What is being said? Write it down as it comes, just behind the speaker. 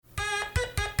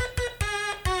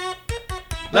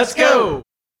Let's go!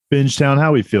 Bingetown,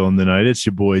 how we feeling tonight? It's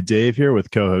your boy Dave here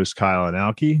with co-host Kyle and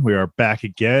Alki. We are back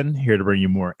again, here to bring you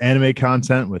more anime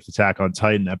content with Attack on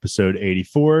Titan episode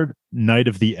 84, Night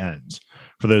of the End.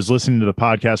 For those listening to the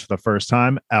podcast for the first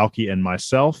time, Alki and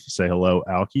myself, say hello,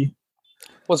 Alki.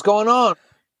 What's going on?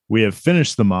 We have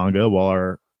finished the manga while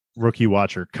our rookie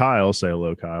watcher Kyle, say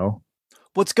hello, Kyle.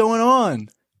 What's going on?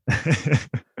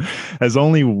 Has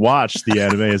only watched the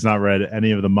anime, has not read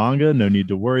any of the manga. No need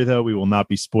to worry, though. We will not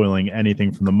be spoiling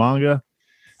anything from the manga.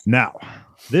 Now,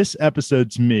 this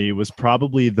episode to me was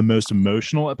probably the most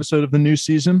emotional episode of the new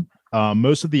season.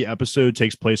 Most of the episode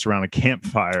takes place around a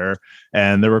campfire,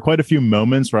 and there were quite a few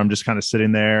moments where I'm just kind of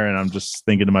sitting there and I'm just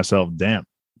thinking to myself, damn,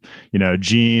 you know,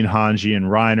 Jean, Hanji, and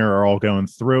Reiner are all going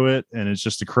through it, and it's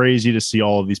just crazy to see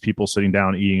all of these people sitting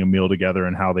down eating a meal together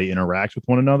and how they interact with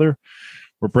one another.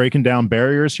 We're breaking down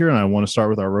barriers here, and I want to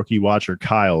start with our rookie watcher,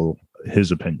 Kyle,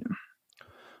 his opinion.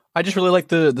 I just really like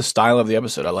the style of the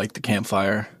episode. I like the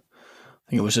campfire. I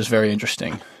think it was just very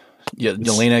interesting. Yeah,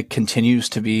 Yelena continues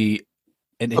to be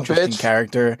an interesting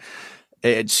character.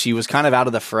 She was kind of out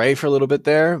of the fray for a little bit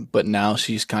there, but now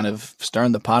she's kind of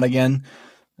stirring the pot again.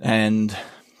 And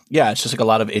yeah, it's just like a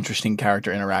lot of interesting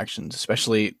character interactions,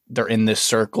 especially they're in this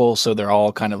circle. So they're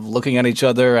all kind of looking at each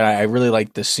other. And I really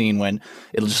like this scene when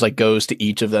it just like goes to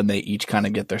each of them. They each kind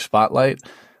of get their spotlight.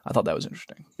 I thought that was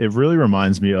interesting. It really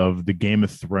reminds me of the Game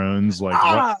of Thrones. Sorry.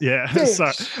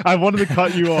 I wanted to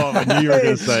cut you off. I knew you were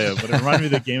going to say it, but it reminded me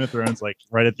of the Game of Thrones, like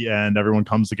right at the end, everyone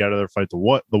comes together to fight the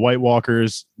White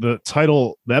Walkers. The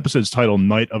episode's title,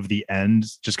 Night of the End,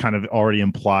 just kind of already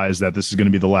implies that this is going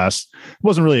to be the last, it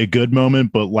wasn't really a good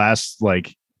moment, but last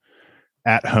like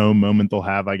at home moment they'll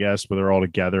have, I guess, where they're all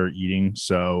together eating.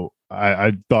 So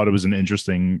I thought it was an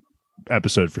interesting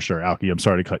episode for sure. Alki, I'm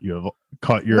sorry to cut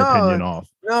your opinion off.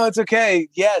 No, it's okay.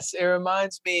 Yes, it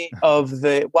reminds me of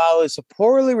while it's a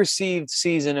poorly received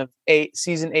season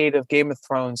 8 of Game of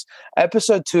Thrones,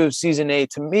 episode 2 of season 8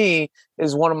 to me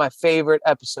is one of my favorite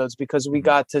episodes because we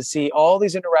got to see all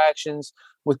these interactions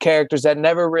with characters that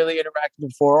never really interacted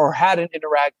before or hadn't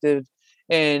interacted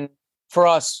in, for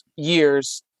us,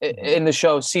 years in the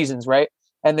show seasons, right?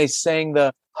 And they sang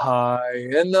the high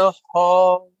in the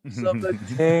halls of the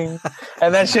king,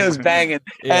 and that shit was banging.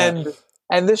 Yeah.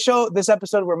 And this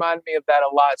episode reminded me of that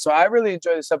a lot. So I really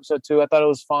enjoyed this episode too. I thought it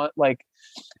was fun, like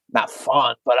not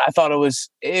fun, but I thought it was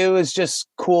just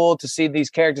cool to see these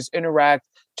characters interact,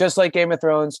 just like Game of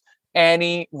Thrones.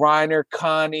 Annie, Reiner,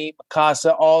 Connie,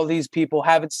 Mikasa, all these people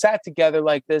haven't sat together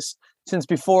like this since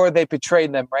before they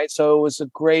betrayed them, right? So it was a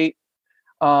great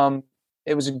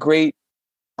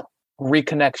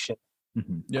reconnection.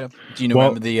 Yeah. Do you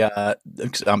remember do you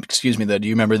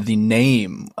remember the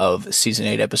name of season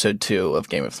 8, episode 2 of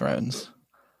Game of Thrones?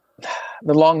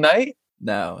 The Long Night?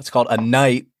 No, it's called A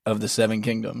Knight of the Seven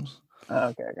Kingdoms.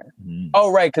 Okay. Mm-hmm.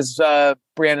 Oh, right, because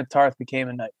Brienne of Tarth became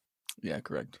a knight. Yeah,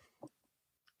 correct.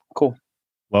 Cool.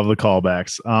 Love the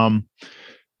callbacks.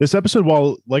 This episode,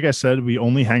 while, like I said, we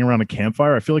only hang around a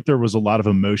campfire, I feel like there was a lot of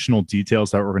emotional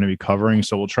details that we're going to be covering.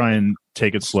 So we'll try and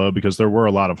take it slow because there were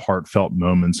a lot of heartfelt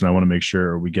moments, and I want to make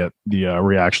sure we get the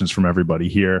reactions from everybody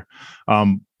here.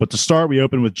 But to start, we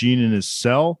open with Jean in his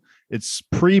cell. It's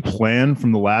pre-planned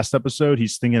from the last episode.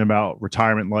 He's thinking about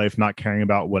retirement life, not caring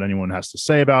about what anyone has to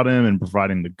say about him, and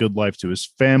providing the good life to his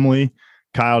family.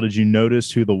 Kyle, did you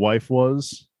notice who the wife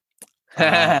was?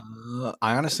 I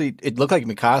honestly, it looked like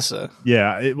Mikasa.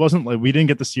 Yeah, it wasn't like we didn't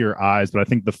get to see her eyes, but I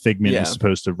think the figment is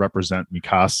supposed to represent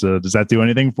Mikasa. Does that do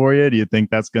anything for you? Do you think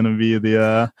that's going to be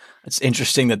the? It's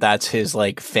interesting that that's his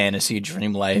like fantasy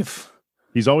dream life.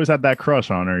 He's always had that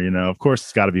crush on her, you know. Of course,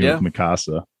 it's got to be with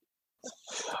Mikasa.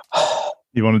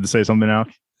 You wanted to say something now?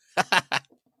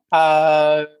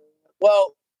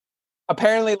 Well,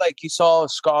 apparently, like you saw a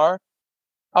scar.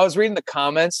 I was reading the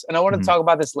comments, and I want to talk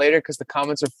about this later because the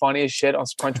comments are funny as shit on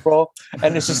Crunchyroll,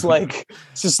 and it's just like,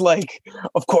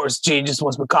 of course, Jean just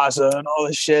wants Mikasa and all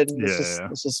this shit. And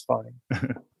it's just funny.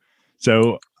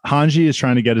 So Hanji is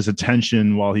trying to get his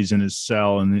attention while he's in his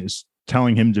cell, and is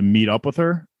telling him to meet up with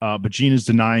her. But Jean is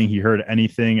denying he heard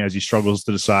anything as he struggles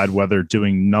to decide whether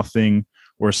doing nothing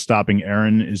or stopping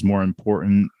Eren is more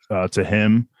important to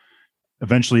him.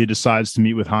 Eventually, he decides to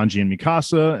meet with Hanji and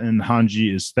Mikasa, and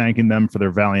Hanji is thanking them for their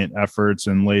valiant efforts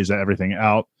and lays everything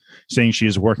out, saying she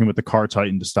is working with the Car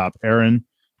Titan to stop Eren.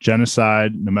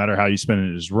 Genocide, no matter how you spin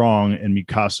it, is wrong, and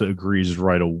Mikasa agrees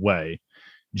right away.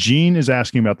 Jean is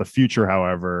asking about the future,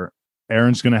 however.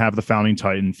 Eren's going to have the Founding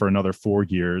Titan for another 4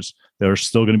 years. They're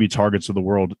still going to be targets of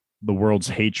the world's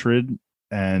hatred,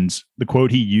 and the quote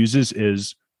he uses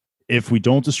is, "If we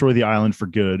don't destroy the island for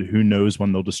good, who knows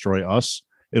when they'll destroy us?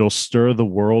 it'll stir the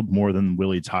world more than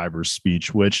Willie Tyber's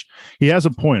speech, which he has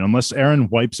a point. Unless Aaron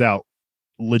wipes out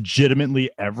legitimately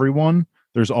everyone,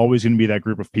 there's always going to be that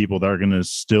group of people that are going to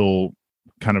still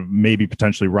kind of maybe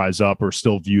potentially rise up or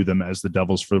still view them as the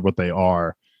devils for what they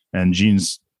are. And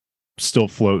Gene's still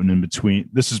floating in between.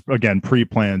 This is, again,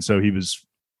 pre-planned, so he was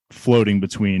floating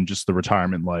between just the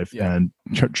retirement life and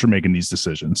making these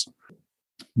decisions.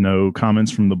 No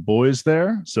comments from the boys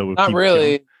there, so we'll not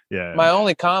really going. Yeah, my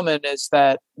only comment is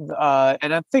that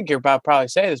and I think you're about to probably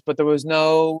say this, but there was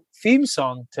no theme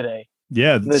song today.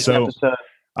 So episode.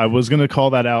 I was going to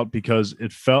call that out because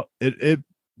it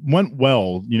went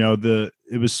well.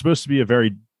 It was supposed to be a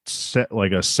very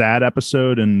a sad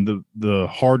episode, and the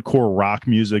hardcore rock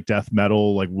music, death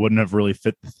metal, wouldn't have really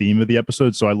fit the theme of the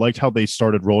episode. So I liked how they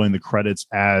started rolling the credits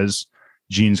as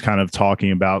Gene's kind of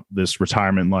talking about this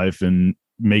retirement life and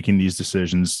making these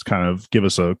decisions, kind of give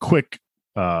us a quick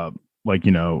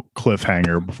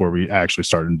cliffhanger before we actually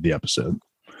start into the episode.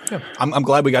 Yeah, I'm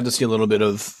glad we got to see a little bit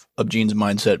of Gene's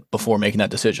mindset before making that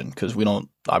decision, because we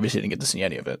didn't get to see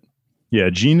any of it.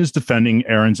 Yeah, Gene is defending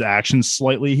Aaron's actions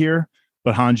slightly here,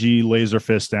 but Hanji lays her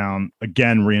fist down,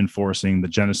 again reinforcing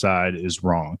that genocide is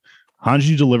wrong.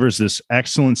 Hanji delivers this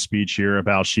excellent speech here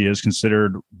about she is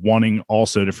considered wanting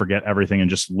also to forget everything and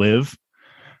just live,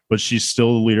 but she's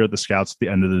still the leader of the Scouts at the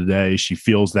end of the day. She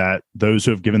feels that those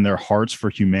who have given their hearts for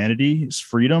humanity's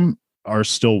freedom are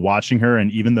still watching her,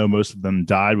 and even though most of them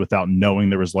died without knowing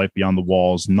there was life beyond the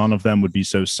walls, none of them would be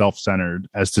so self-centered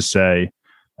as to say,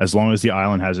 as long as the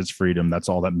island has its freedom, that's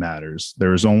all that matters.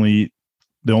 The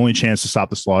only chance to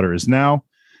stop the slaughter is now.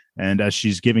 And as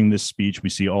she's giving this speech, we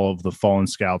see all of the fallen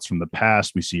Scouts from the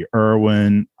past. We see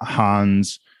Erwin,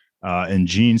 Hans, and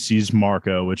Gene sees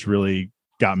Marco, which really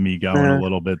got me going a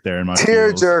little bit there in my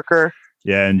tearjerker.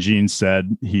 Yeah, and Gene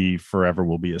said he forever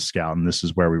will be a Scout, and this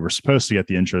is where we were supposed to get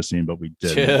the intro scene, but we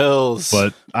didn't. Chills.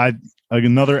 But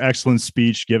another excellent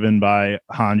speech given by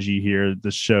Hanji here. The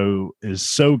show is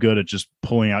so good at just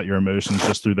pulling out your emotions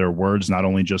just through their words, not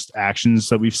only just actions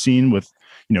that we've seen with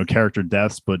character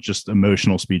deaths, but just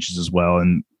emotional speeches as well.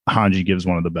 And Hanji gives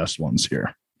one of the best ones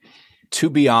here. To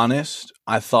be honest,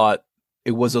 I thought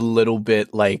it was a little bit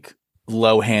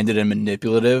low-handed and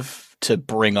manipulative to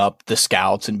bring up the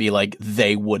Scouts and be like,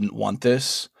 they wouldn't want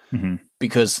this,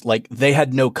 because they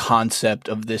had no concept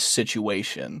of this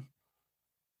situation.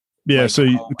 Yeah, so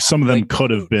some of them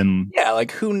could have been. Yeah,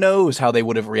 who knows how they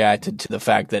would have reacted to the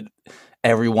fact that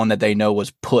everyone that they know was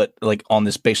put on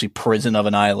this basically prison of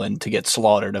an island to get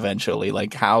slaughtered eventually.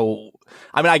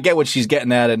 I get what she's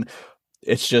getting at, and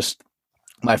it's just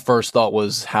my first thought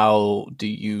was, how do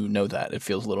you know that? It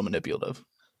feels a little manipulative.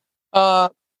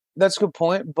 That's a good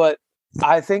point, but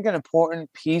I think an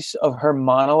important piece of her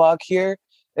monologue here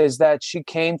is that she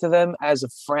came to them as a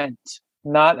friend,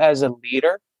 not as a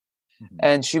leader.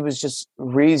 And she was just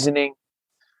reasoning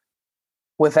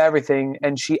with everything,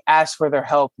 and she asked for their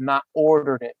help, not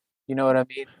ordered it. You know what I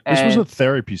mean? This was a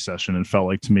therapy session, it felt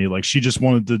like to me. She just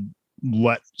wanted to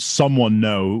let someone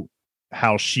know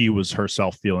how she was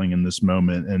herself feeling in this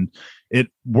moment. And it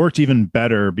worked even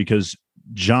better because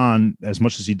John, as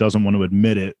much as he doesn't want to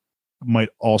admit it, might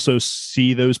also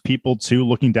see those people too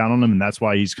looking down on him. And that's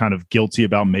why he's kind of guilty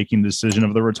about making the decision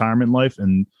of the retirement life.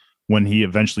 And when he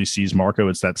eventually sees Marco,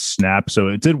 it's that snap. So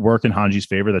it did work in Hanji's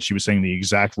favor that she was saying the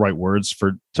exact right words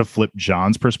to flip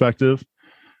John's perspective.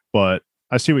 But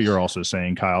I see what you're also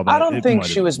saying, Kyle. I don't think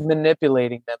she was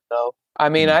manipulating them, though. I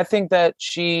mean, I think that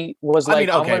she was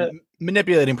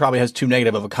manipulating probably has too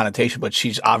negative of a connotation, but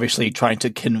she's obviously trying to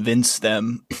convince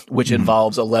them, which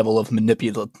involves a level of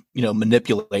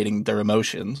manipulating their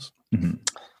emotions.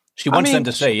 She wants them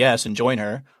to say yes and join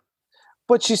her.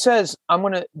 But she says,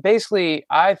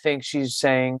 I think she's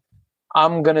saying,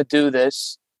 I'm going to do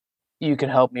this. You can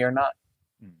help me or not.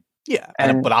 Yeah.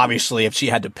 But obviously, if she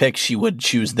had to pick, she would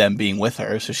choose them being with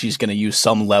her. So she's going to use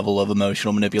some level of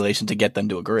emotional manipulation to get them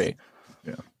to agree.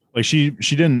 Yeah. She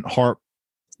didn't harp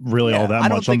really all that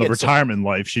much on the retirement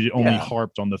life. She only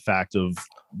harped on the fact of.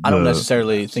 I don't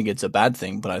necessarily think it's a bad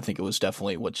thing, but I think it was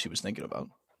definitely what she was thinking about.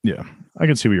 Yeah, I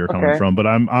can see where you're coming from, but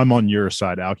I'm on your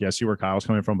side, Alki. I see where Kyle's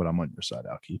coming from, but I'm on your side,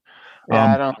 Alki.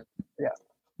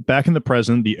 Back in the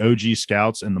present, the OG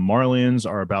Scouts and the Marlians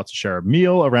are about to share a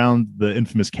meal around the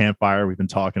infamous campfire we've been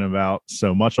talking about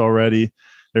so much already.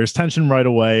 There's tension right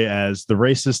away as the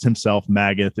racist himself,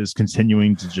 Magath, is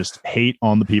continuing to just hate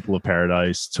on the people of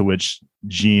Paradise, to which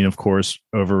Gene, of course,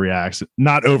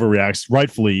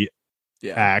 rightfully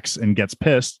acts and gets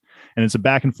pissed. And it's a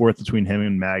back and forth between him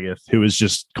and Magath, who is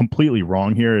just completely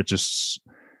wrong here. It just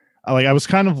I was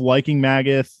kind of liking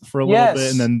Magath for a little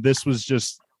bit, and then this was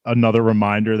just another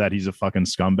reminder that he's a fucking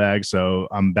scumbag. So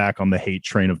I'm back on the hate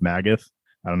train of Magath.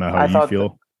 I don't know how you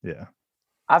feel. Yeah.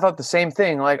 I thought the same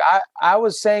thing. Like I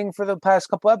was saying for the past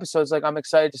couple episodes, like I'm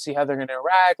excited to see how they're going to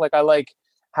interact. Like I like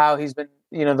how he's been,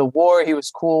 the war. He was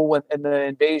cool when in the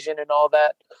invasion and all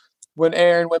that. When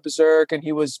Eren went berserk and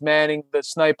he was manning the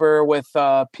sniper with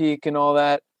Peak and all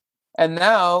that, and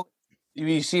now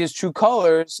you see his true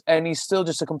colors, and he's still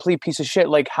just a complete piece of shit.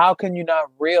 Like, how can you not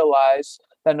realize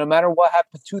that no matter what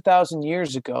happened 2,000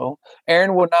 years ago,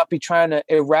 Eren would not be trying to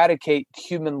eradicate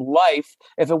human life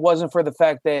if it wasn't for the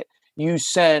fact that you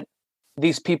sent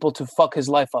these people to fuck his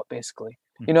life up, basically.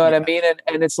 You know what I mean?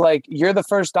 And it's like, you're the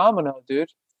first domino, dude.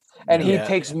 And he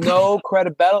takes no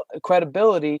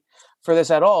credibility for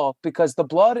this at all, because the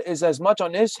blood is as much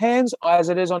on his hands as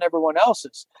it is on everyone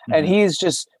else's. And he's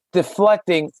just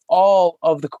deflecting all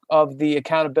of the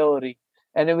accountability.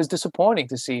 And it was disappointing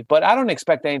to see, but I don't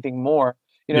expect anything more.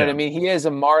 You know what I mean? He is a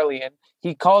Marleyan.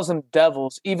 He calls them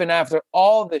devils even after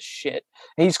all this shit.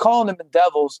 He's calling them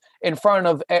devils in front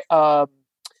of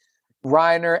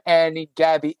Reiner, Annie,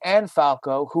 Gabby, and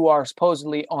Falco, who are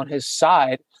supposedly on his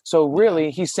side. So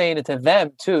really, he's saying it to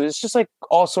them too. It's just like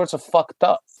all sorts of fucked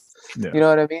up. Yeah. You know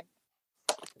what I mean?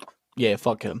 Yeah,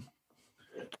 fuck him.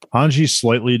 Hanji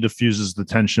slightly diffuses the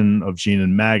tension of Jean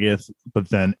and Magath, but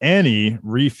then Annie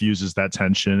refuses that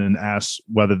tension and asks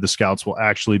whether the scouts will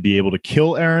actually be able to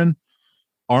kill Eren.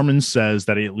 Armin says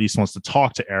that he at least wants to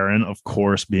talk to Eren, of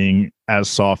course, being as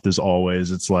soft as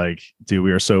always. It's like, dude,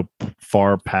 we are so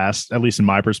far past, at least in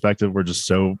my perspective, we're just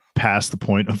so past the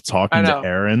point of talking to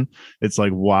Eren. It's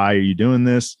like, why are you doing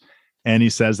this? And he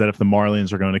says that if the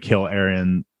Marleyans are going to kill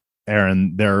Eren,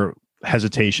 their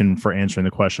hesitation for answering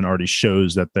the question already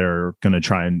shows that they're going to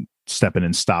try and step in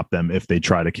and stop them if they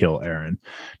try to kill Eren.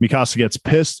 Mikasa gets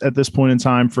pissed at this point in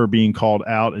time for being called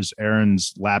out as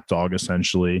Eren's lapdog,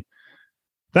 essentially.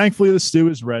 Thankfully, the stew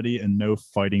is ready and no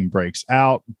fighting breaks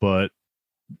out, but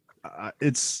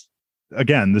it's,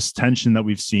 again, this tension that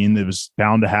we've seen that was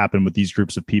bound to happen with these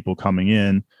groups of people coming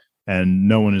in, and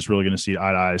no one is really going to see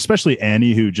eye to eye, especially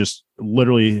Annie, who just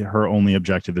literally her only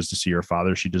objective is to see her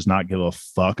father. She does not give a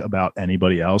fuck about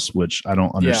anybody else, which I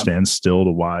don't understand still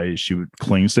to why she would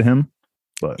clings to him.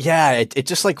 But yeah, it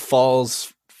just like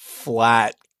falls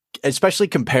flat, especially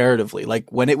comparatively.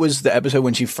 Like when it was the episode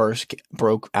when she first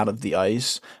broke out of the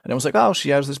ice, and I was like, oh, she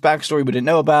has this backstory we didn't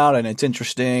know about, and it's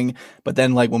interesting. But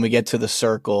then like when we get to the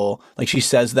circle, like she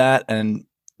says that, and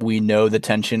we know the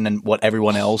tension and what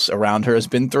everyone else around her has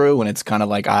been through, and it's kind of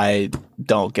like, I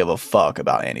don't give a fuck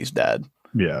about Annie's dad.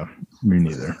 Yeah, me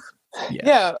neither.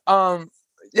 Yeah,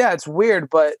 it's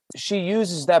weird, but she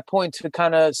uses that point to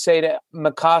kind of say to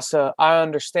Mikasa, I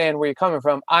understand where you're coming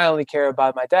from. I only care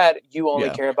about my dad. You only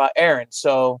care about Eren.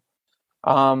 So,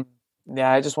 I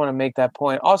just want to make that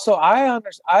point. Also, I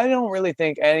don't really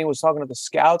think Annie was talking to the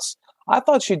scouts. I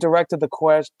thought she directed the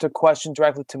question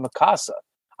directly to Mikasa.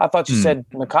 I thought she said,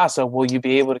 Mikasa, will you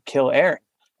be able to kill Eren?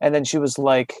 And then she was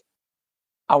like,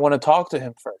 I want to talk to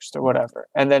him first or whatever.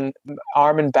 And then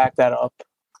Armin backed that up.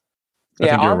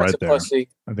 Yeah, Armin's a pussy.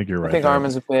 I think you're right. I think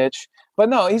Armin's a bitch. But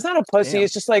no, he's not a pussy. Damn.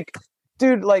 It's just like,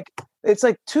 dude, like, it's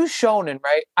like too shonen,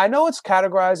 right? I know it's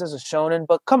categorized as a shonen,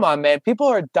 but come on, man. People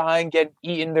are dying, getting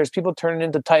eaten. There's people turning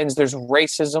into titans. There's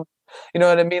racism. You know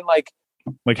what I mean? Like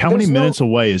how many minutes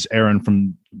away is Eren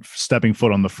from stepping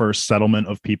foot on the first settlement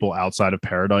of people outside of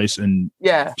Paradise and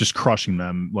just crushing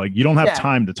them? Like, you don't have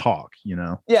time to talk, you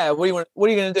know? Yeah. What are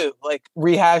you going to do? Like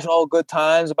rehash all good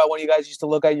times about when you guys used to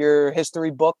look at your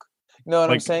history book? You know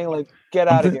what I'm saying? Like, get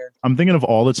out of here. I'm thinking of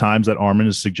all the times that Armin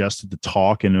is suggested to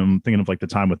talk, and I'm thinking of like the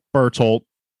time with Bertolt.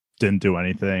 Didn't do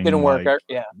anything. Didn't work.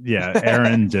 Yeah.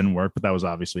 Eren didn't work, but that was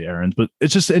obviously Eren's. But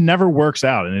it's just, it never works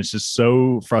out. And it's just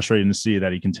so frustrating to see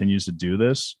that he continues to do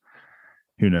this.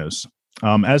 Who knows?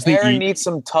 As they Eren needs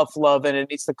some tough love, and it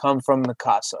needs to come from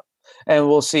Mikasa. And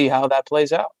we'll see how that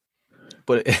plays out.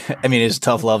 But I mean, is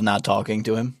tough love not talking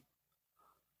to him?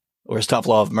 Or is tough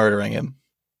love murdering him?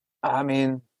 I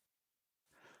mean,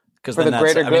 because for the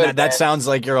greater good, that sounds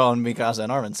like you're on Mikasa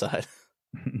and Armin's side.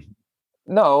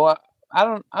 No, I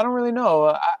don't really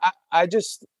know. I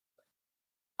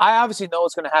obviously know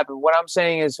what's going to happen. What I'm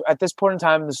saying is, at this point in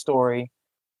time in the story,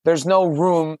 there's no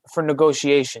room for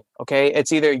negotiation. Okay,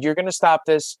 it's either you're going to stop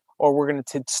this or we're going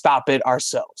to stop it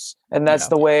ourselves. And that's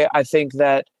the way I think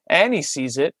that Annie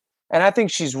sees it. And I think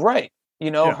she's right.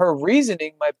 You know, her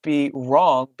reasoning might be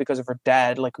wrong because of her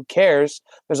dad. Like, who cares?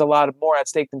 There's a lot more at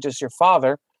stake than just your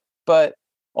father. But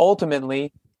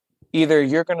ultimately, either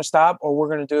you're going to stop or we're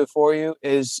going to do it for you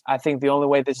is, I think, the only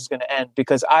way this is going to end.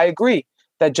 Because I agree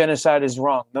that genocide is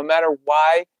wrong. No matter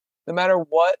why, no matter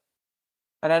what.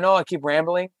 And I know I keep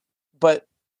rambling, but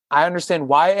I understand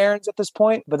why Aaron's at this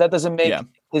point, but that doesn't make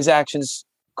his actions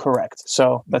correct.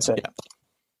 So that's it.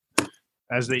 Yeah.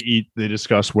 As they eat, they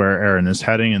discuss where Aaron is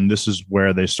heading, and this is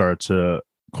where they start to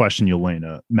question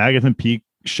Yelena. Magath and Peak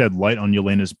shed light on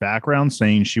Yelena's background,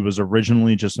 saying she was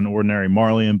originally just an ordinary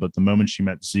Marleyan, but the moment she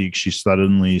met Zeke, she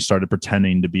suddenly started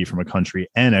pretending to be from a country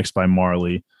annexed by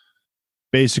Marley.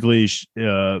 Basically,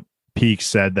 Peak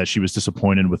said that she was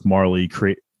disappointed with Marley,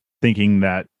 thinking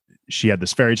that she had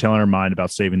this fairy tale in her mind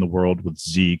about saving the world with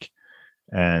Zeke.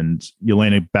 And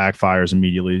Yelena backfires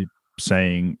immediately,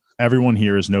 saying, everyone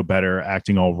here is no better,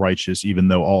 acting all righteous, even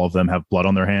though all of them have blood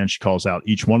on their hands. She calls out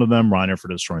each one of them: Reiner for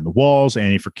destroying the walls,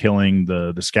 Annie for killing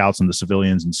the scouts and the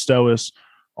civilians in Stois,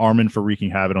 Armin for wreaking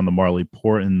havoc on the Marley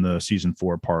port in the season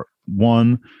 4 part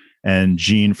 1, and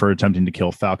Jean for attempting to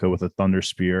kill Falco with a thunder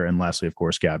spear, and lastly, of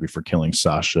course, Gabby for killing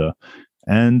Sasha.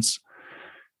 And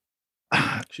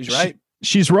she's right.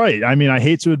 She's right. I mean, I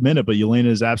hate to admit it, but Yelena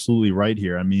is absolutely right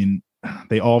here. I mean,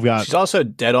 they all got... She's also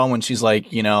dead on when she's like,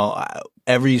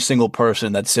 every single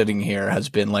person that's sitting here has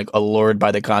been like allured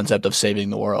by the concept of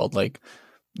saving the world. Like,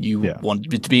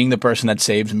 want being the person that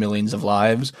saves millions of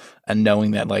lives and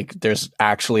knowing that like there's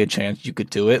actually a chance you could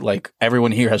do it. Like,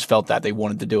 everyone here has felt that they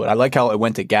wanted to do it. I like how it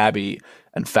went to Gabby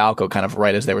and Falco kind of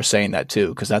right as they were saying that too,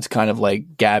 because that's kind of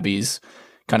like Gabby's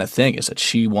kind of thing, is that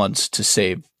she wants to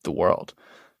save the world.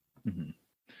 Mm-hmm.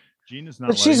 Jean is not.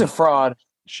 But she's a fraud.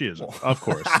 She is, of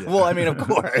course. Yeah. Well, I mean, of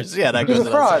course, yeah. That goes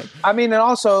a fraud. I mean, and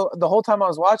also the whole time I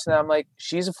was watching that, I'm like,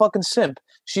 she's a fucking simp.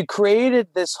 She created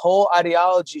this whole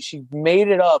ideology. She made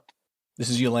it up. This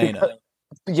is Yelena.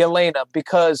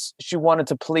 Because she wanted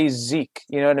to please Zeke.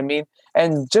 You know what I mean?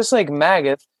 And just like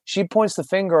Magath, she points the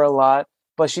finger a lot,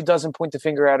 but she doesn't point the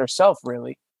finger at herself,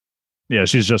 really. Yeah,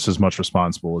 she's just as much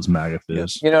responsible as Magath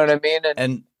is. You know what I mean?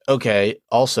 And okay,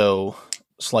 also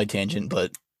slight tangent,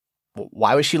 but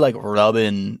why was she like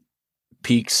rubbing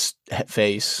Peak's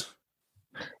face?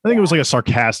 I think it was like a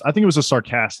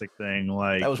sarcastic thing.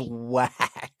 Like, that was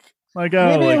whack. Like,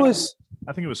 maybe it was.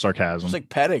 I think it was sarcasm. It was like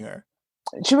petting her.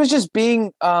 She was just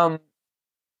being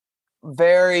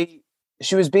very.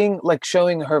 She was being like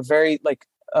showing her very like.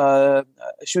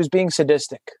 She was being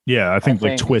sadistic. Yeah, I think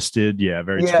like twisted. Yeah,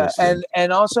 very twisted.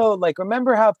 and also like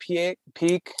remember how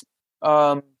Peak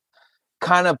kind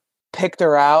of picked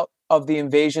her out of the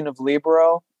invasion of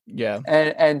Libero. Yeah.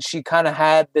 And she kind of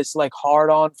had this like hard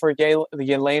on for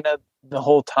Yelena the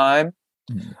whole time.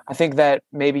 Mm. I think that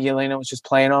maybe Yelena was just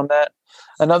playing on that.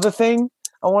 Another thing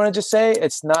I want to just say,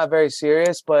 it's not very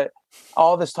serious, but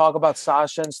all this talk about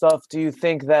Sasha and stuff, do you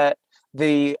think that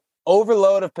the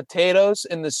overload of potatoes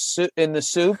in the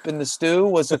stew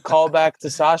was a callback to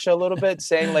Sasha a little bit,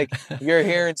 saying like, you're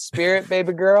here in spirit,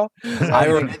 baby girl? I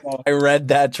read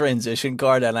that transition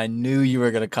card and I knew you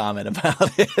were going to comment about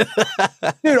it.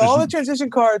 Dude, all the transition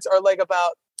cards are like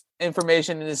about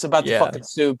information and it's about the fucking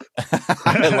soup.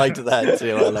 I liked that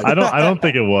too. I don't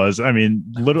think it was. I mean,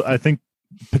 I think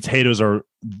potatoes are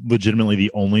legitimately the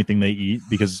only thing they eat,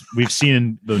 because we've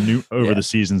seen in the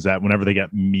seasons that whenever they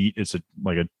get meat, it's a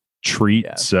treat.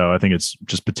 Yeah. So I think it's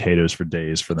just potatoes for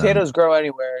days for them. Potatoes grow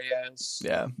anywhere. Yes.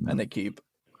 Yeah. And they keep.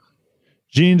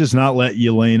 Jean does not let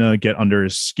Yelena get under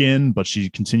his skin, but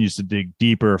she continues to dig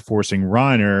deeper, forcing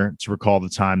Reiner to recall the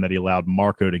time that he allowed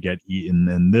Marco to get eaten.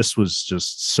 And this was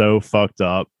just so fucked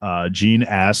up. Jean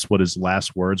asks what his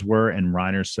last words were, and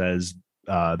Reiner says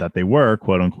that they were,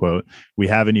 quote unquote, "We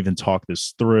haven't even talked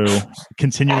this through,"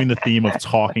 continuing the theme of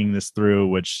talking this through,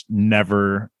 which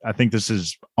I think this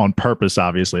is on purpose,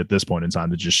 obviously, at this point in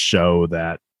time, to just show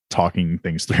that talking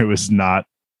things through is not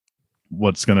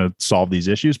what's going to solve these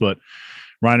issues. But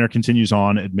Reiner continues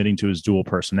on, admitting to his dual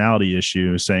personality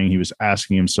issue, saying he was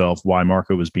asking himself why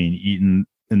Marco was being eaten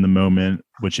in the moment,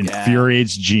 which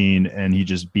infuriates Jean, and he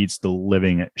just beats the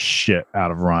living shit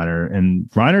out of Reiner. And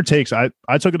Reiner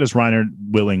I took it as Reiner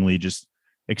willingly just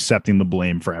accepting the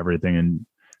blame for everything, and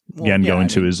going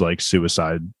to his like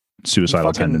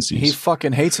suicidal tendencies. He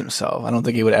fucking hates himself. I don't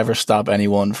think he would ever stop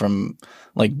anyone from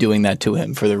like doing that to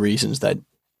him for the reasons that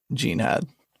Jean had.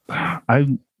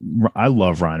 I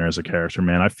love Reiner as a character,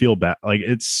 man. I feel bad. Like,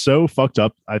 it's so fucked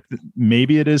up.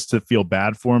 Maybe it is to feel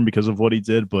bad for him because of what he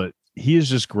did, but he has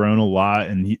just grown a lot,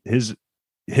 and his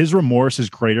remorse is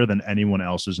greater than anyone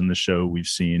else's in the show we've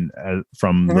seen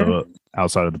from the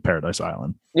outside of the Paradise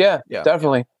Island. Yeah,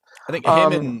 definitely. I think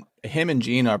him and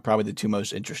Jean are probably the two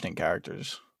most interesting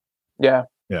characters. Yeah.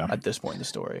 At this point in the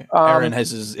story, Aaron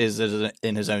is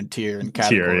in his own tier and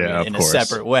category in a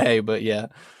separate way, but yeah.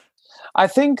 I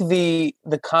think the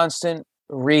constant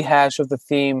rehash of the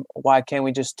theme, why can't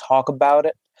we just talk about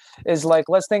it, is like,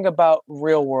 let's think about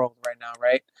real world right now,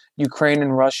 right? Ukraine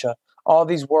and Russia. all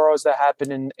these worlds that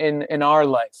happen in our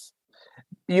life.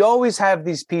 You always have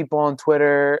these people on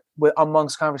Twitter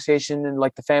amongst conversation and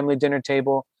like the family dinner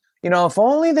table. If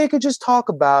only they could just talk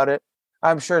about it,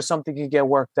 I'm sure something could get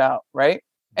worked out, right?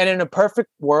 And in a perfect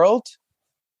world,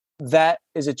 that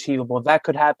is achievable. That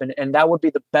could happen, and that would be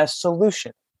the best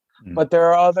solution. But there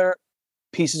are other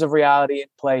pieces of reality in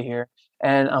play here,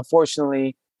 and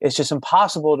unfortunately, it's just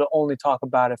impossible to only talk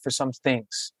about it for some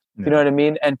things. You know what I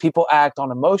mean? And people act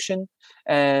on emotion,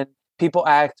 and people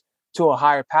act to a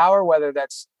higher power, whether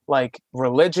that's like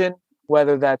religion,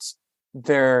 whether that's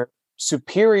their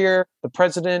superior, the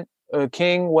president,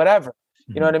 king, whatever.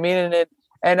 You know what I mean?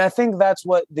 And I think that's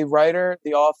what the writer,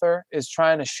 the author, is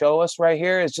trying to show us right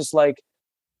here. Is just like,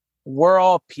 we're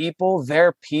all people,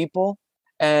 they're people,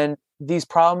 and these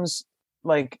problems,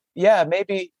 like, yeah,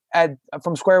 maybe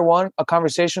from square one, a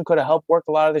conversation could have helped work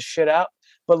a lot of this shit out.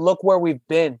 But look where we've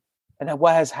been and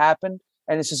what has happened,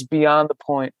 and it's just beyond the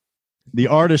point. The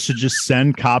artist should just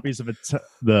send copies of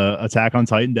the Attack on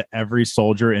Titan to every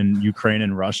soldier in Ukraine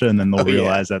and Russia, and then they'll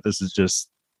realize that this is just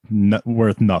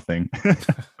worth nothing.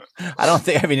 I don't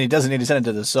think. I mean, he doesn't need to send it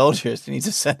to the soldiers. He needs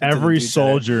to send it every to the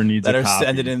soldier needs that a are copy.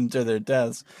 sending him to their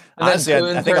deaths. And honestly,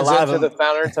 I think a lot of them. The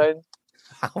founder Titan.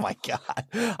 Oh my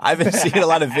god! I've been seeing a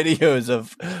lot of videos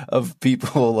of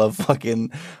people of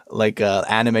fucking like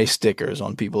anime stickers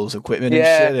on people's equipment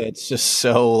and shit. It's just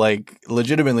so like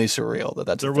legitimately surreal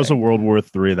that there was a World War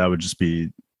III. That would just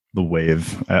be the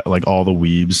wave, like all the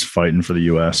weebs fighting for the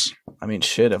U.S. I mean,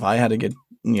 shit. If I had to get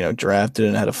drafted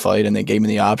and had a fight, and they gave me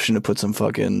the option to put some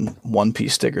fucking One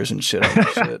Piece stickers and shit on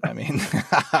the shit, I mean,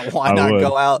 why not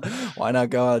go out? Why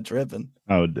not go out dripping?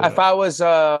 I would do if I was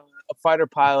a fighter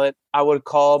pilot, I would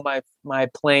call my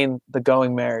plane the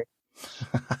Going Merry.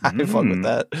 I fuck with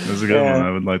that. That's a good one.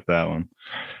 I would like that one.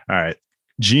 All right.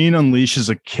 Jean unleashes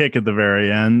a kick at the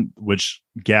very end, which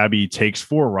Gabby takes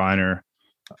for Reiner.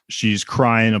 She's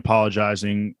crying,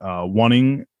 apologizing,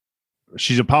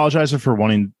 she's apologizing for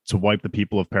wanting to wipe the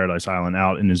people of Paradise Island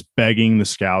out, and is begging the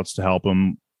scouts to help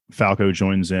him. Falco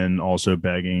joins in, also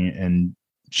begging, and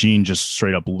Jean just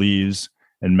straight up leaves,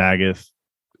 and Magath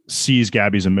sees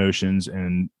Gabby's emotions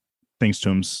and thinks to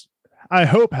him, I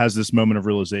hope has this moment of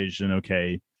realization,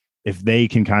 okay, if they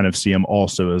can kind of see him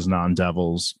also as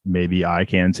non-devils, maybe I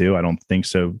can too. I don't think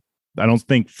so. I don't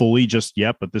think fully just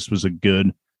yet, but this was a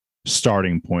good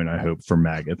starting point, I hope, for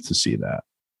Magath to see that.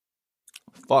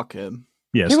 Fuck him.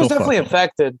 Yeah, he was definitely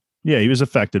affected. Yeah, he was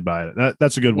affected by it.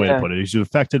 That's a good way to put it. He's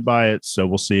affected by it, so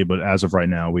we'll see. But as of right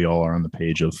now, we all are on the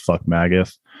page of fuck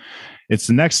Magath. It's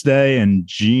the next day, and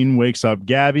Jean wakes up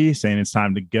Gabby, saying it's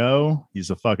time to go. He's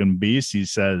a fucking beast. He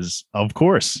says, of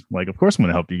course I'm going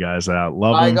to help you guys out.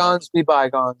 Love bygones be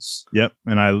bygones. Yep.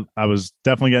 And I was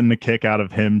definitely getting a kick out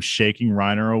of him shaking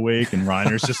Reiner awake, and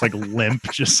Reiner's just like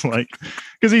limp, just like,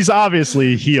 because he's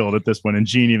obviously healed at this point. And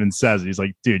Jean even says it. He's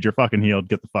like, dude, you're fucking healed.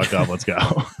 Get the fuck up. Let's go.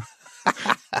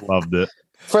 Loved it.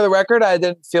 For the record, I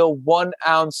didn't feel 1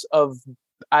 ounce of,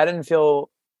 I didn't feel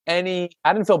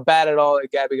bad at all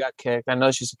that Gabby got kicked. I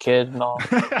know she's a kid and all,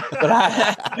 but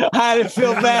I didn't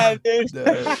feel bad,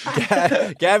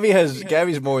 dude.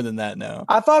 Gabby's more than that now.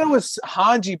 I thought it was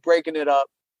Hanji breaking it up,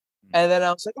 and then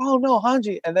I was like, oh no,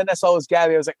 Hanji, and then I saw it was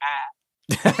Gabby. I was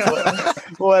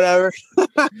like, whatever.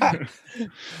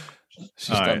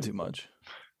 She's done too much.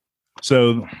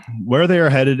 So where they are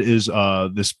headed is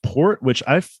this port, which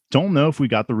I don't know if we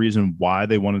got the reason why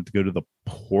they wanted to go to the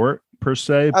port per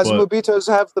se. As Mobitos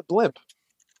have the blimp.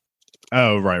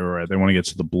 Oh, right. They want to get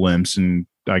to the blimps and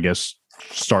I guess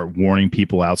start warning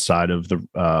people outside of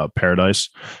the paradise.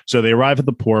 So they arrive at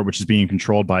the port, which is being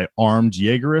controlled by armed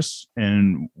Jaegerists.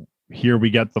 And here we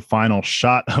get the final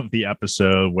shot of the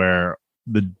episode where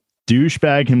the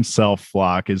douchebag himself,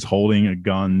 Flock, is holding a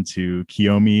gun to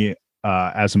Kiyomi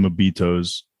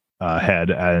Azumabito's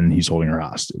head, and he's holding her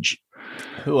hostage.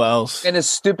 Who else? In his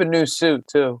stupid new suit,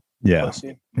 too. Yeah,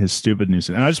 his stupid new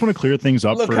suit. And I just want to clear things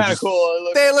up. Look kind of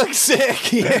cool. They look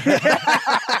sick. Yeah.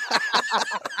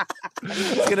 I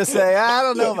was gonna say, I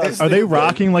don't know. Are they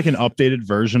rocking like an updated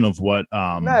version of what?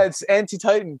 No, it's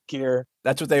anti-Titan gear.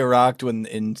 That's what they rocked when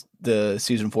in the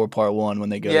season 4 part 1 when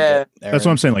they go. Yeah, that's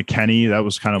what I'm saying. Like Kenny, that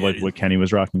was kind of like what Kenny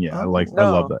was rocking. Yeah, I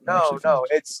love that. No,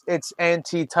 it's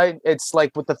anti-Titan. It's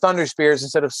like with the thunder spears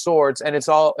instead of swords, and it's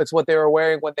what they were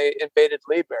wearing when they invaded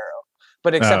Libero.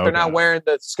 But except they're not wearing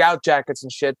the scout jackets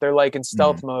and shit. They're like in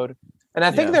stealth mode. And I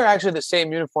think they're actually the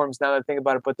same uniforms now that I think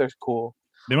about it, but they're cool.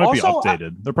 They might be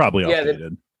updated. They're probably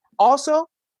updated. Also,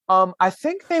 I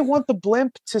think they want the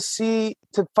blimp to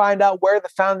find out where the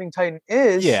founding Titan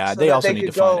is. Yeah, they also need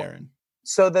to find Eren.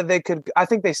 So that they could, I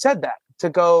think they said that, to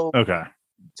go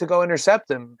to go intercept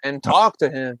him and talk to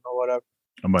him or whatever.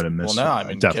 I might have missed. Well, no, I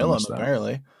mean, kill him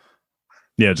apparently.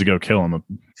 Yeah, to go kill him,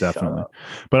 definitely.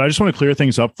 But I just want to clear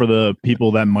things up for the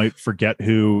people that might forget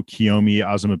who Kiyomi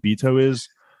Azumabito is.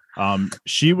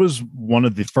 She was one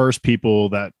of the first people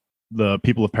that the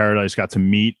people of Paradise got to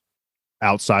meet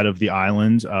outside of the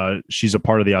island. She's a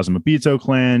part of the Azumabito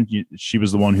clan. She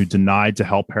was the one who denied to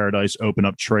help Paradise open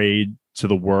up trade to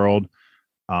the world.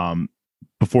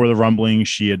 Before the rumbling,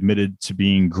 she admitted to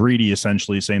being greedy,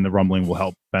 essentially saying the rumbling will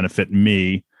help benefit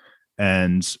me.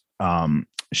 And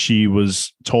she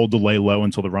was told to lay low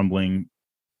until the rumbling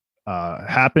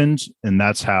happened. And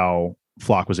that's how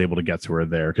Flock was able to get to her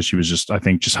there, because she was just, I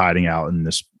think, just hiding out in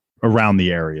this around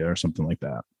the area or something like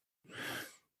that.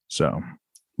 So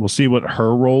we'll see what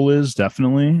her role is.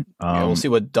 Definitely. We'll see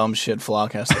what dumb shit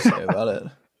Flock has to say about it.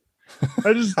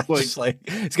 I just like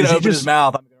he's gonna open his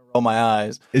mouth. I'm gonna roll my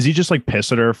eyes. Is he just like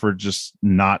pissed at her for just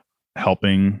not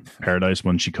helping Paradise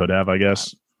when she could have? I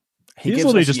guess he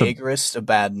gives us Jaegerist a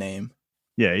bad name.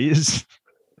 Yeah, he is.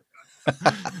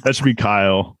 That should be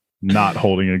Kyle not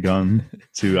holding a gun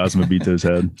to Azumabito's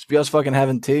head. Just be us fucking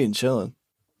having tea and chilling.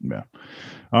 Yeah.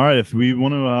 All right. If we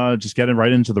want to just get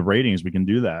right into the ratings, we can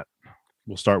do that.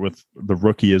 We'll start with the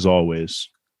rookie as always.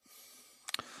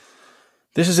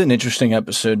 This is an interesting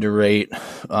episode to rate.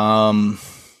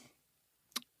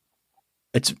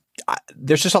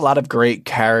 There's just a lot of great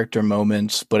character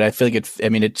moments, but I feel like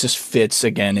it just fits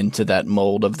again into that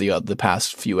mold of the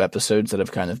past few episodes that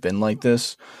have kind of been like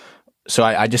this. So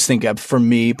I just think for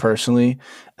me personally,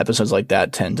 episodes like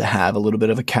that tend to have a little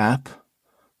bit of a cap.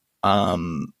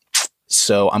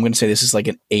 So I'm going to say this is like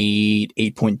an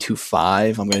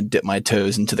 8.25. I'm going to dip my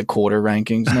toes into the quarter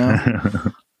rankings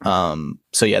now.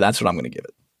 So yeah, that's what I'm going to give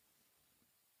it.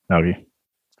 Okay.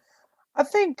 I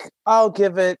think I'll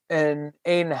give it an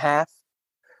 8.5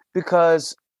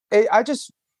 because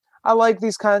I like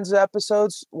these kinds of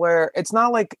episodes where it's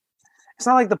not like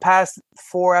the past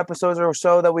 4 episodes or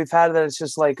so that we've had that it's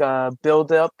just like a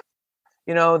build up.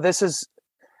 You know, this is,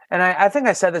 and I think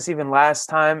I said this even last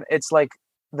time. It's like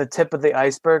the tip of the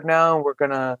iceberg now. We're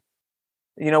gonna,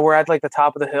 we're at like the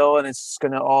top of the hill, and it's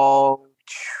gonna all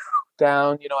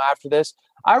down. After this,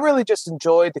 I really just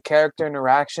enjoyed the character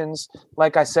interactions.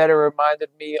 Like I said, it reminded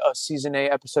me of season 8,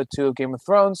 episode 2 of Game of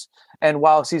Thrones. And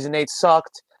while season 8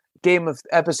 sucked,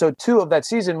 episode 2 of that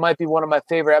season might be one of my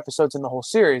favorite episodes in the whole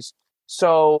series.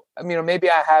 So, maybe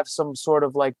I have some sort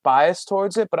of like bias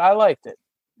towards it, but I liked it.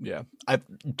 Yeah.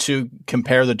 To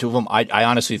compare the two of them, I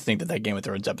honestly think that Game of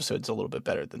Thrones episode is a little bit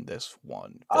better than this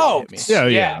one. Oh,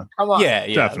 yeah. Come on. Yeah.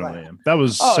 Definitely. That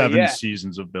was 7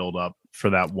 seasons of build up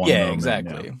for that one moment.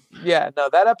 Exactly. Yeah, no,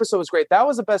 that episode was great. That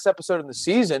was the best episode in the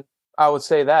season. I would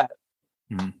say that.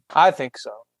 Mm-hmm. I think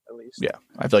so, at least. Yeah.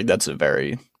 I feel like it's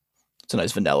a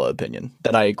nice vanilla opinion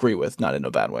that I agree with, not in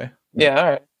a bad way. Yeah, all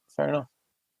right. Fair enough.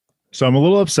 So I'm a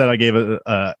little upset I gave it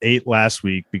a 8 last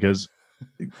week, because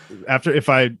if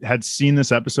I had seen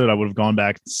this episode, I would have gone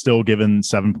back, still given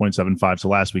 7.75 to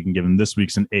last week and given this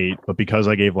week's an 8. But because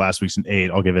I gave last week's an 8,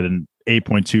 I'll give it an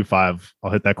 8.25. I'll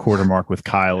hit that quarter mark with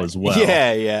Kyle as well.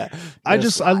 Yeah. I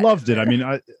loved it. I mean,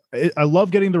 I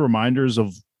love getting the reminders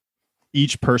of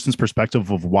each person's perspective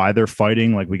of why they're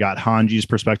fighting. Like we got Hanji's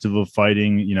perspective of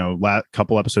fighting,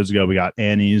 couple episodes ago, we got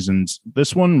Annie's, and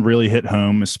this one really hit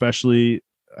home, especially.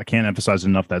 I can't emphasize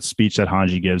enough that speech that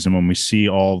Hanji gives, and when we see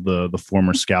all the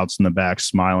former scouts in the back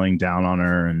smiling down on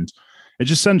her, and it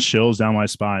just sends chills down my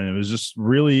spine. It was just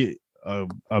really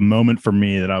a moment for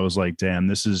me that I was like, damn,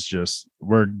 this is just,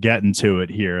 we're getting to it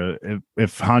here.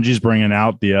 If Hanji's bringing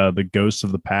out the ghosts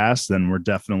of the past, then we're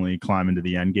definitely climbing to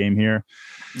the end game here.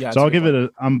 Yeah, so I'll give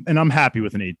it I'm happy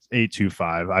with an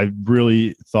 8.25. I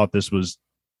really thought this was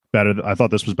better. I thought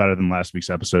this was better than last week's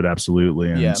episode.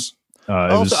 Absolutely. And yeah.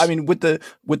 Also, with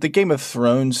the Game of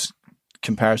Thrones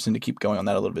comparison, to keep going on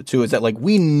that a little bit too, is that like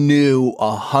we knew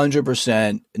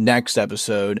 100% next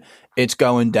episode it's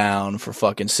going down for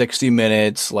fucking 60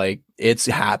 minutes, like it's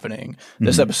happening. Mm-hmm.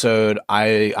 This episode,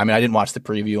 I didn't watch the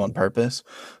preview on purpose,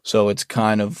 so it's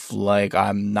kind of like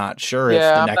I'm not sure if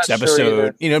the next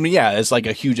episode, it's like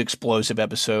a huge explosive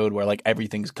episode where like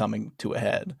everything's coming to a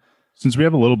head. Since we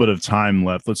have a little bit of time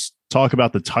left, let's talk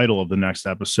about the title of the next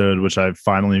episode, which I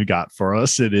finally got for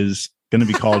us. It is going to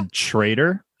be called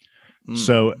Traitor.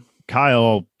 So,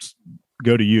 Kyle,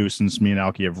 go to you, since me and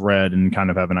Alki have read and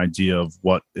kind of have an idea of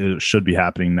what should be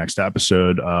happening next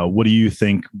episode. What do you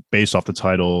think, based off the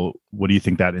title, what do you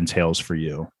think that entails for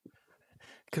you?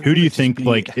 Who do you think,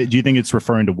 do you think it's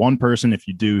referring to one person? If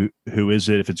you do, who is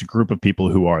it? If it's a group of people,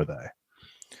 who are they?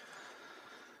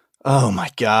 Oh my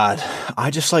God.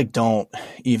 I just don't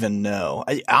even know.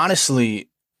 Honestly,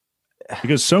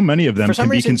 because so many of them For some can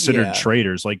be reason, considered yeah.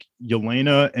 traitors. Like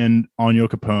Yelena and Anya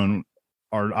Capone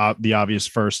are the obvious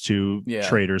first two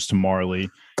traitors to Marley.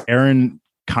 Aaron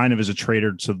kind of is a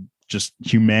traitor to just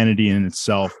humanity in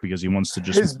itself because he wants to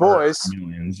just his boys.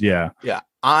 Millions. Yeah.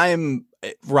 I'm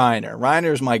Reiner.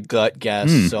 Reiner's my gut guess,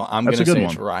 so I'm going to say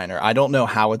it's Reiner. I don't know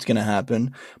how it's going to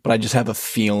happen, but I just have a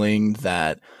feeling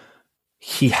that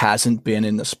he hasn't been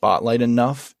in the spotlight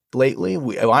enough lately.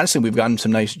 We've gotten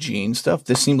some nice Gene stuff.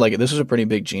 This seemed like this was a pretty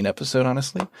big Gene episode,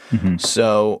 honestly.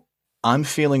 So I'm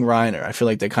feeling Reiner. I feel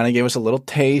like they kind of gave us a little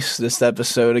taste this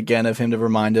episode again of him to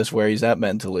remind us where he's at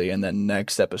mentally. And then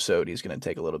next episode, he's going to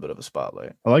take a little bit of a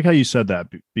spotlight. I like how you said that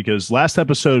because last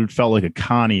episode felt like a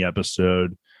Connie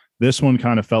episode. This one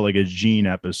kind of felt like a Gene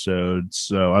episode.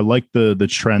 So I like the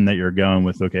trend that you're going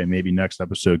with. Okay, maybe next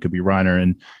episode could be Reiner.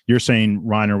 And you're saying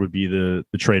Reiner would be the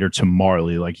traitor to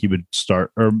Marley. Like he would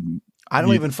start. Or I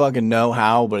don't even fucking know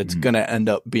how, but it's going to end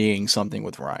up being something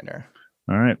with Reiner.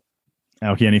 All right.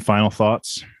 Alki, any final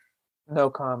thoughts? No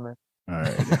comment. All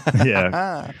right.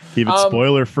 Yeah. Keep it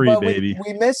spoiler free, baby.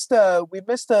 We missed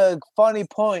a funny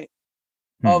point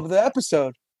of the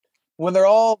episode when they're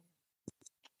all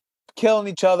killing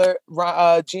each other.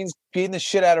 Gene's beating the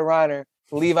shit out of Reiner.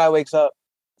 Levi wakes up.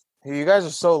 You guys are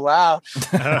so loud.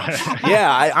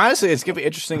 Yeah, honestly, it's gonna be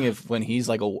interesting when he's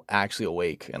like actually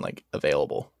awake and like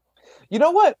available. You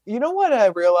know what I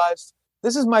realized?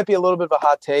 This might be a little bit of a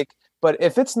hot take, but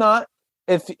if it's not,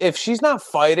 if she's not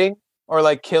fighting or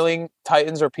like killing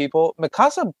Titans or people,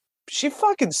 Mikasa, she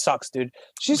fucking sucks, dude.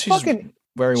 She's fucking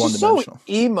very one-dimensional. So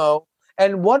emo,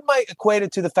 and one might equate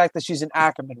it to the fact that she's an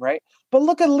Ackerman, right? But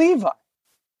look at Levi.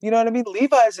 You know what I mean?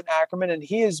 Levi is an Ackerman, and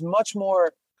he is much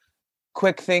more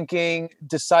quick thinking,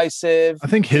 decisive. I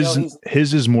think his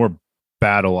is more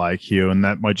battle IQ, and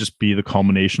that might just be the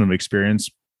culmination of experience.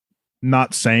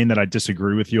 Not saying that I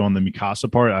disagree with you on the Mikasa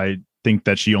part. I think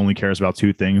that she only cares about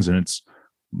two things, and it's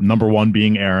number one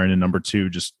being Aaron, and number two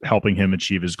just helping him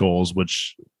achieve his goals,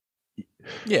 which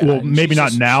maybe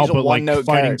not now, but like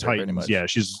fighting Titans.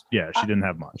 She didn't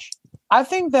have much. I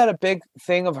think that a big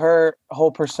thing of her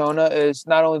whole persona is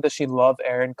not only does she love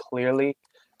Aaron, clearly,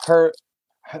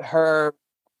 her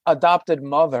adopted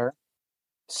mother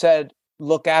said,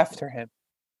 look after him,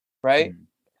 right?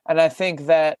 And I think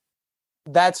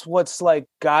that's what's like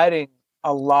guiding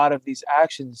a lot of these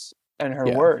actions and her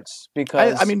words,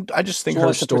 because I just think her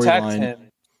storyline,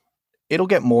 it'll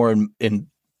get more in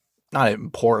not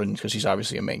important because she's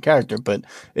obviously a main character, but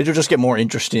it'll just get more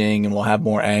interesting and we'll have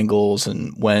more angles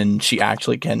and when she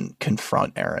actually can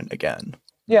confront Aaron again.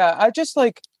 Yeah, I just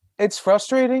like, it's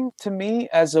frustrating to me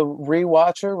as a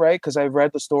rewatcher, right? Because I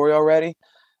read the story already.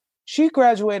 She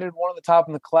graduated one of the top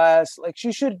in the class. Like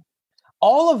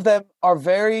all of them are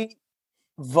very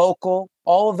vocal.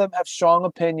 All of them have strong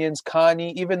opinions.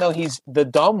 Kanye, even though he's the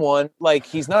dumb one, like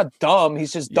he's not dumb.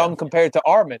 He's just dumb compared to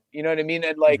Armin. You know what I mean?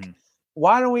 And like,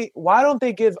 why don't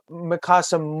they give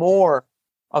Mikasa more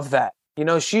of that? You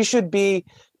know, she should be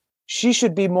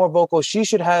more vocal. She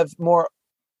should have more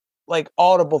like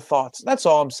audible thoughts. That's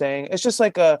all I'm saying. It's just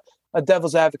like a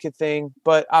devil's advocate thing.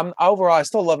 But overall, I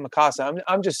still love Mikasa.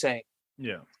 I'm just saying.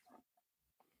 Yeah.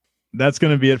 That's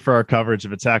going to be it for our coverage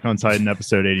of Attack on Titan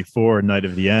episode 84, Night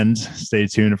of the End. Stay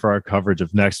tuned for our coverage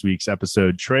of next week's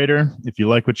episode, Traitor. If you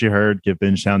like what you heard, give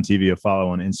Bingetown TV a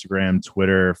follow on Instagram,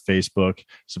 Twitter, Facebook.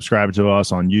 Subscribe to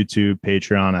us on YouTube,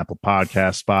 Patreon, Apple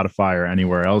Podcasts, Spotify, or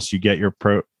anywhere else you get your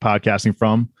podcasting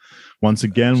from. Once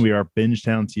again, we are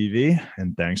Bingetown TV,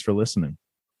 and thanks for listening.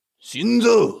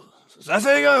 Shinzo,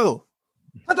 Sasego,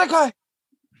 Atakai.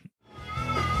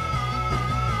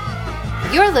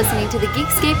 You're listening to the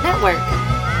Geekscape Network.